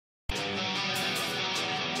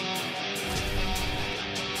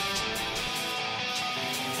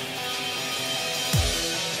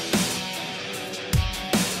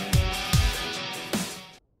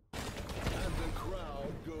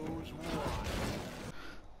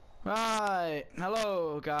Right,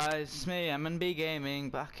 hello guys, it's me, MNB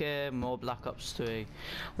Gaming, back here, more Black Ops 3.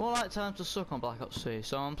 More like time to suck on Black Ops 3.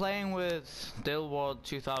 So I'm playing with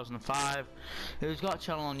Dyltastic, who's got a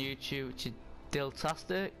channel on YouTube, which is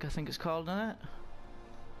dyltastic, I think it's called, isn't it?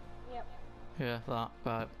 Yep. Yeah, that,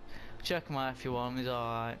 right. Check him out if you want, he's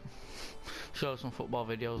alright. Show some football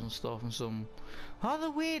videos and stuff, and some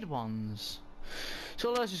other weird ones.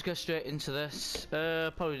 So let's just go straight into this.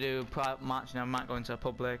 Probably do private match and I might go into a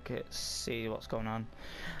public, see what's going on.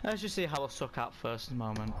 Let's just see how I suck at first in a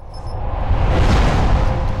moment.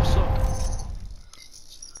 Suck.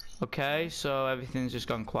 Okay, so everything's just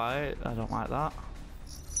gone quiet. I don't like that.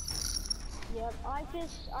 Yep, I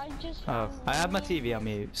just Oh, I have my TV on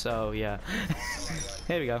mute, so yeah.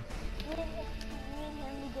 Here we go. Me and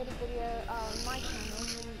him, we did a video on my channel,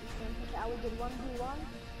 and we did 1v1.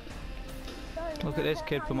 Look at this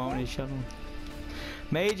kid promoting his channel.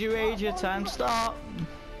 Major Rager, time start.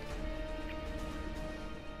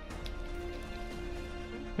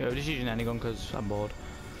 Yeah, we're just using any gun because I'm bored.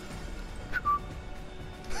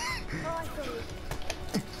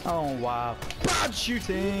 Oh wow, bad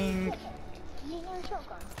shooting! You using a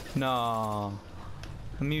shotgun? No,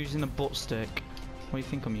 I'm using a butt stick. What do you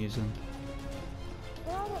think I'm using?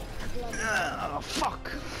 Oh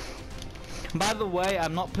fuck! By the way,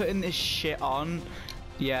 I'm not putting this shit on.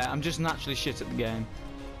 Yeah, I'm just naturally shit at the game.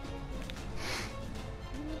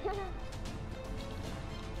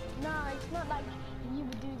 No, it's not like you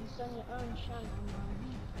would do this on your own channel,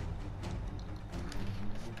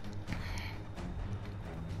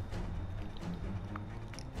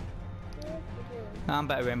 man. I'm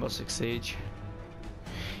better Rainbow Six Siege.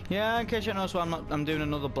 Yeah, in case you don't know, so I'm doing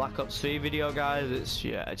another Black Ops 3 video, guys. It's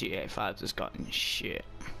GTA 5 has gotten shit.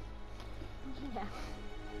 Yeah.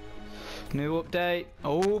 New update,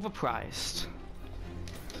 overpriced.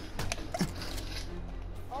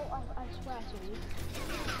 Oh, I swear to you.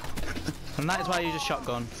 And that is why I use a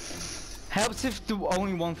shotgun. Helps if the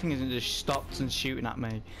only one thing isn't just stopped and shooting at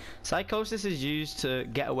me. Psychosis is used to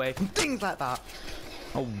get away from things like that.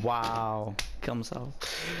 Oh wow, kill myself.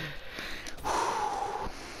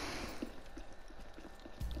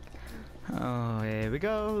 Oh, here we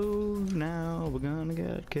go. Now we're gonna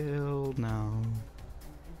get killed now.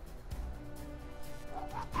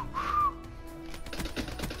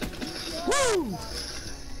 Woo!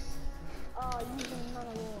 Oh, using none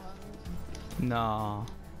of war. Nah.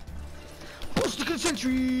 Buster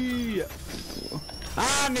Sentry!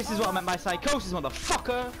 And this is what I meant by psychosis,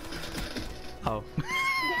 motherfucker! Oh.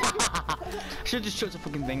 Should've just chucked a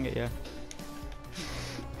fucking thing at you.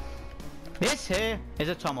 This here is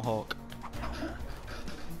a tomahawk.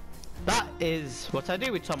 That is what I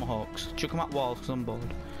do with tomahawks. Chuck them at walls because I'm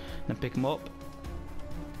bored. Then pick them up.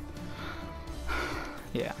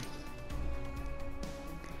 Yeah.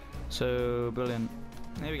 So, brilliant.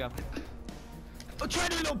 There we go. Oh, try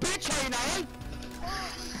the little bitch, hey now!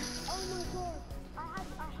 Oh my god. I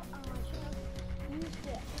should have used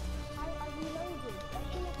it. I reloaded. I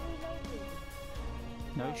should have reloaded.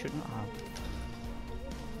 No, you should not have.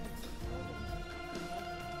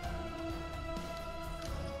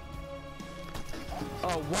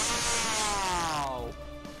 Oh, wow!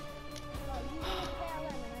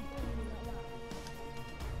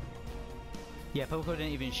 Yeah, people couldn't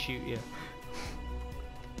even shoot you.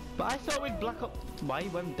 But I thought with Black Ops, why you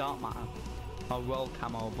went dark matter? Or roll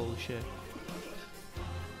camo bullshit.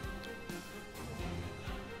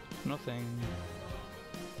 Nothing.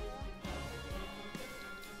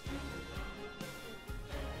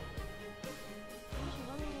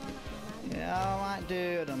 Yeah, I might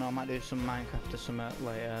do, I don't know, I might do some Minecraft or something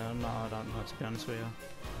later. No, I don't know, to be honest with you.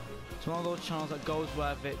 It's one of those channels that goes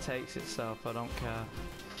wherever it takes itself, I don't care.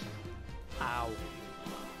 Ow.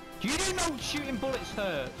 Do you know shooting bullets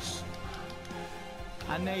hurts?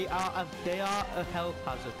 And they are a health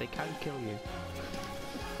hazard, they can kill you.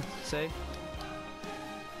 See?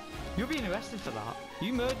 You're being arrested for that.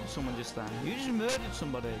 You murdered someone just then. You just murdered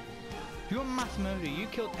somebody. You're a mass murderer, you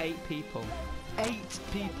killed 8 people. 8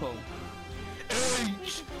 people.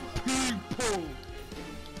 8 people!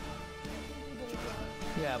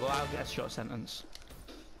 Yeah, well I'll get a short sentence.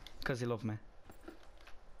 Because they love me.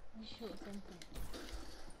 Short sentence.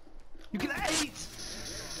 You get 8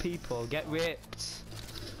 people get ripped.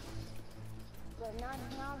 But but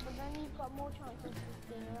then you've got more chances of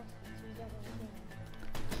being arrested, so you don't really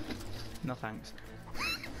think. No thanks.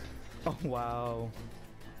 Oh wow.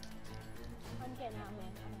 I'm getting out of here.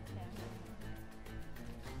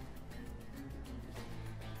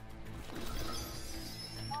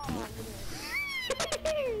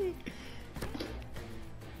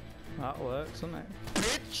 That works, doesn't it?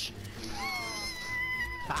 Bitch!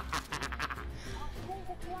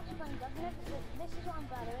 shotguns. This is what I'm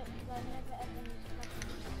bad at because I've never ever used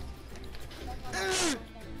shotguns.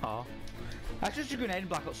 Oh. I just a grenade in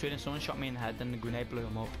Black Ops 3 and someone shot me in the head and the grenade blew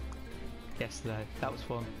him up. Yesterday. That was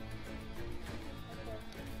fun.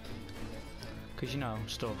 Cause you know,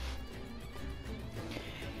 stuff.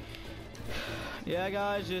 Yeah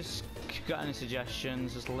guys, just got any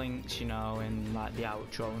suggestions, there's links, you know, in like the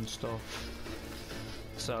outro and stuff.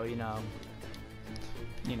 So, you know,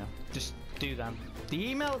 just do them. The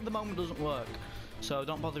email at the moment doesn't work, so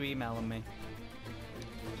don't bother emailing me.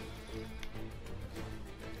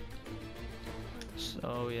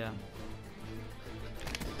 So yeah.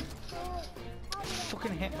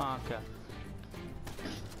 Fucking hit marker.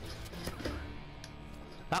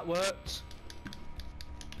 That worked.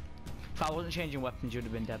 If I wasn't changing weapons, you'd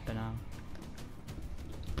have been dead by now.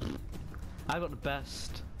 I got the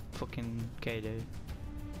best fucking KD.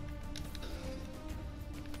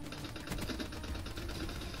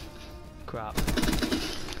 Crap.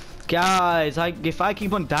 Guys, if I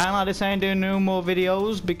keep on dying like this, I ain't doing no more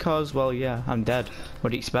videos because, well, yeah, I'm dead.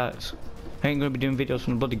 What do you expect? I ain't gonna be doing videos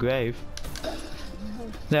from the bloody grave.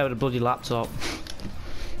 There with a bloody laptop.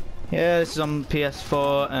 Yeah, this is on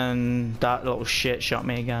PS4 and that little shit shot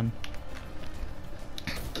me again.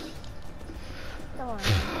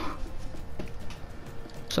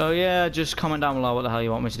 So yeah, just comment down below what the hell you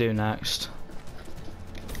want me to do next.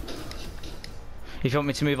 If you want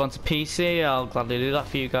me to move on to PC, I'll gladly do that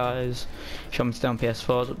for you guys. If you want me to stay on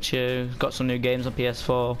PS4, it's up to you. Got some new games on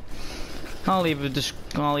PS4. I'll leave it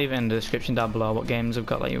in the description down below what games I've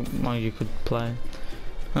got that you could play.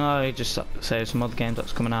 Oh, just say some other games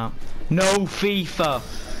that's coming out. No FIFA!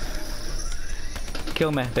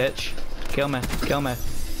 Kill me, bitch. Kill me, kill me.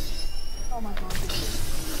 Oh my god.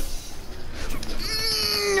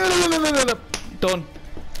 Done.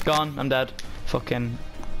 Gone, I'm dead. Fucking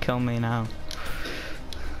kill me now.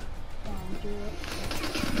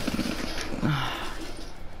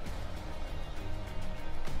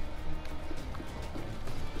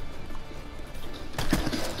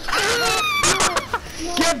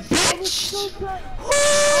 Get bitch!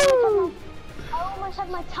 I almost had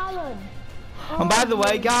my talon. And by the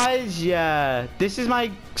way, guys, yeah, this is my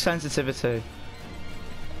sensitivity.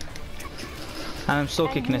 And I'm still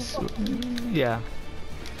kicking this. Yeah.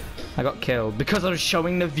 I got killed because I was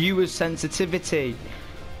showing the viewers sensitivity.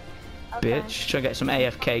 Okay. Bitch, try to get some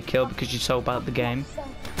AFK kill because you're so bad at the game.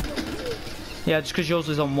 Yeah, just because yours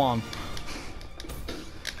is on 1.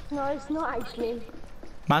 No, it's not actually.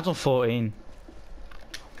 Mine's on 14.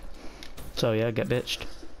 So yeah, get bitched.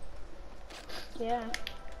 Yeah.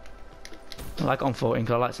 I like on 14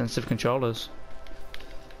 because I like sensitive controllers.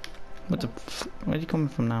 What the where are you coming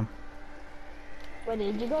from now? Where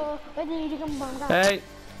did you go? Where did you come from? Hey!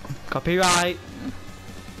 Copyright!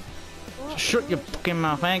 Shut your fucking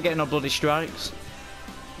mouth, I ain't getting no bloody strikes.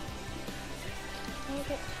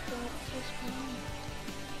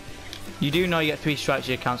 You do know you get 3 strikes,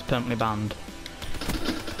 your account's permanently banned.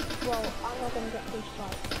 Well, I'm not gonna get 3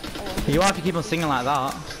 strikes. You have to keep on singing like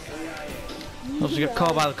that. Else you get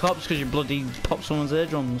caught by the cops because you bloody pop someone's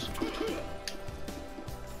eardrums.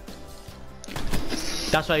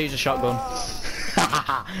 That's why I use a shotgun.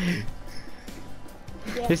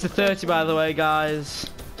 Yeah, It's the 30 by the way, guys.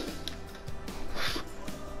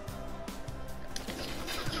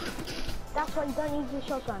 That's why you don't use the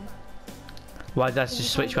shotgun. Why did I just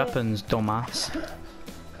switch weapons, dumbass?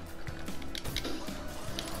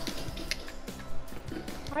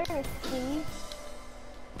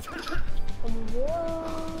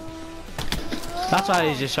 That's why I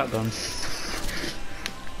use a shotgun.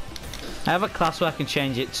 I have a class where I can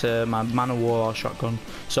change it to my man of war or shotgun,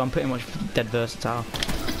 so I'm pretty much dead versatile.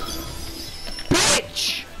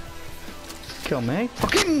 Bitch! Kill me.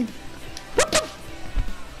 Fucking! What the?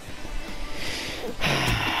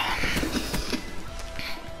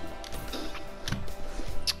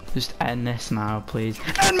 Just end this now, please.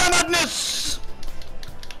 End my madness!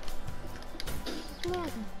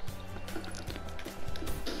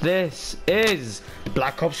 This is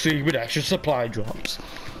Black Ops 3 with extra supply drops.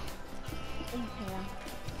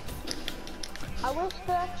 I wish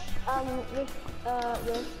that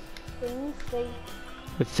with things they.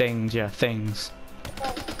 With things, yeah, things.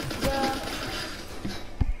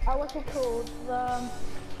 What's it called?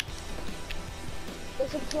 The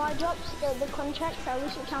supply drops, the contracts. I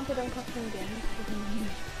wish it counted on custom games.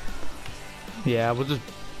 Yeah, I will just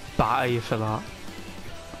batter you for that.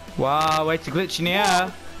 Wow, way to glitch in the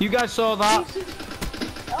air. You guys saw that?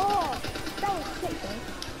 Oh, that was sick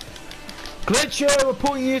though. Glitcher, we're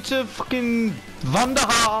putting you to fucking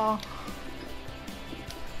Vonderhaar.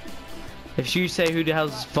 If you say who the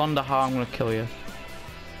hell's Vonderhaar, I'm gonna kill you.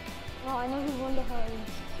 I know who Wonderheart is.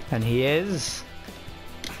 And he is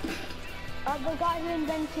The guy who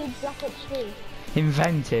invented Black Ops 3.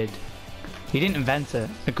 invented. He didn't invent it.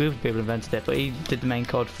 A group of people invented it, but he did the main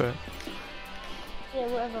code for it. Yeah,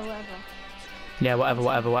 whatever. Yeah,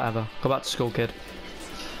 whatever. Go back to school, kid.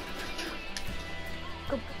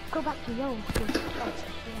 Go back to your own school.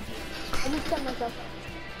 I need to set myself.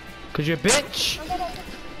 Cause you're a bitch.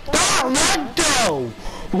 Rando!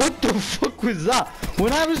 What the fuck was that?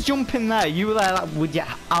 When I was jumping there, you were there like, with your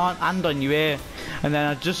hand on your ear, and then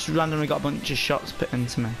I just randomly got a bunch of shots put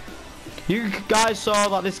into me. You guys saw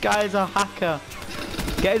that this guy is a hacker.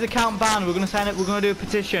 Get his account banned. We're gonna sign it. We're gonna do a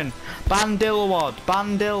petition. Ban Dilwad.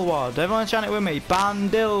 Ban Dilwad. Everyone chant it with me. Ban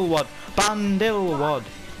Dilwad. Ban Dilwad.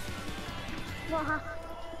 Not hacker.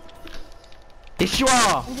 Yes, you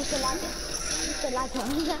are. I'm just a lagger.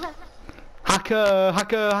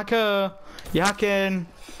 Hacker. You're hacking.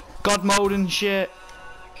 God mode and shit.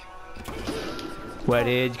 Where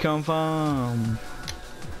did you come from?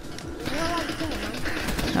 You're not allowed to sing it,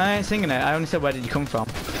 man. I ain't singing it. I only said where did you come from.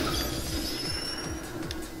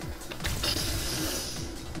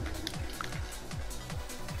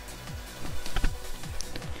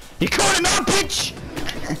 You calling out, bitch?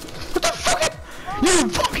 What the fuck? You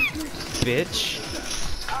fucking bitch.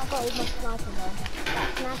 I thought it was my sniper though. That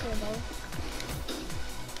sniper though.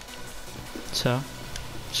 So,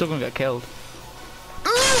 still gonna get killed.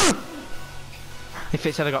 If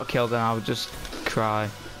it said I got killed, then I would just cry.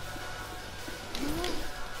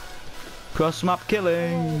 Cross map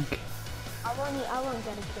killing. I won't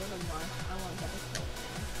get a kill on mine. I won't get a kill.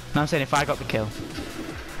 No, I'm saying if I got the kill.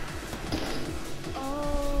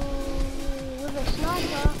 Oh, with a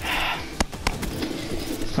sniper.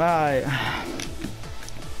 Right.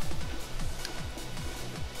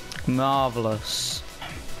 Marvelous.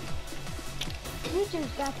 You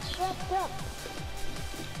just got shut up.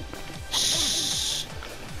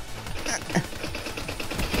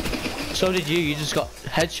 So did you. You just got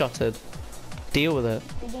headshotted. Deal with it.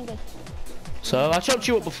 You didn't get. So I chopped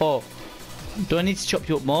you up before. Do I need to chop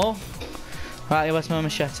you up more? Right, where's my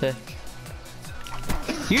machete?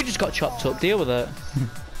 You just got chopped up. Deal with it.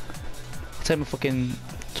 I'll take my fucking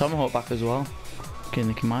tomahawk back as well. Okay,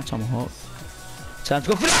 nicking my tomahawk. Time to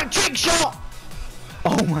go for that trick shot!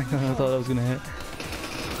 Oh my god, I thought that was gonna hit.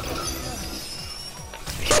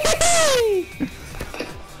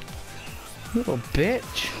 Little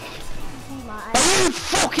bitch. Are you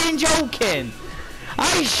fucking joking?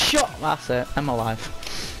 I shot. That's it. I'm alive.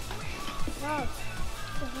 No.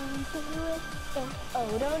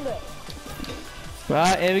 Oh, don't do it.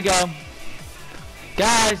 Right, here we go.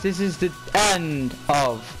 Guys, this is the end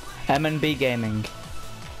of M&B Gaming.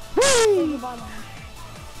 Woo! I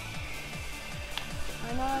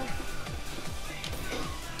know.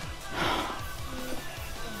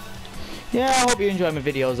 Yeah, I hope you enjoy my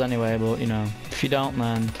videos anyway, but you know, if you don't,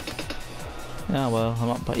 then oh well, I'm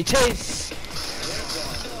not. But it is.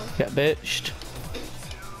 Get bitched.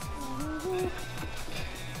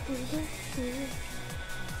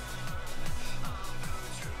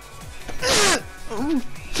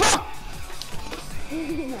 Fuck!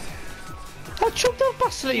 I chucked that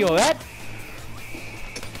bastard at your head.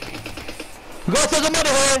 We gotta take the modder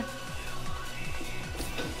here.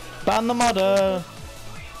 Ban the modder.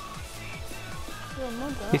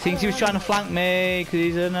 He thinks he was trying to flank me because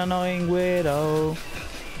he's an annoying weirdo.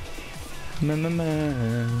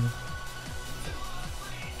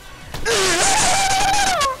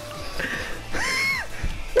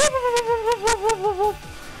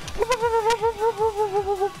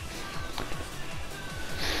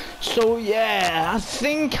 So yeah, I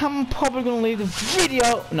think I'm probably gonna leave the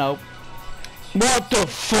video. No. What the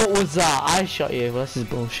fuck was that? I shot you. Well, this is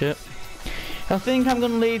bullshit. I think I'm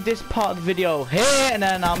gonna leave this part of the video here, and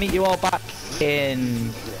then I'll meet you all back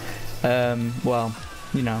in, well,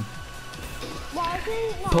 you know,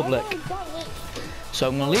 public. So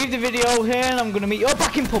I'm gonna leave the video here, and I'm gonna meet you all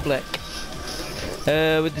back in public,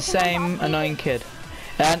 with the same annoying kid.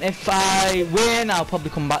 And if I win, I'll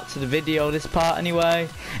probably come back to the video, this part anyway.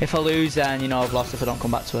 If I lose, then you know I've lost if I don't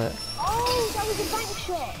come back to it. Oh, that was a bank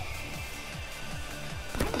shot.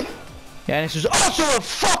 Yeah, and this was also a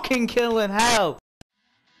fucking kill in hell.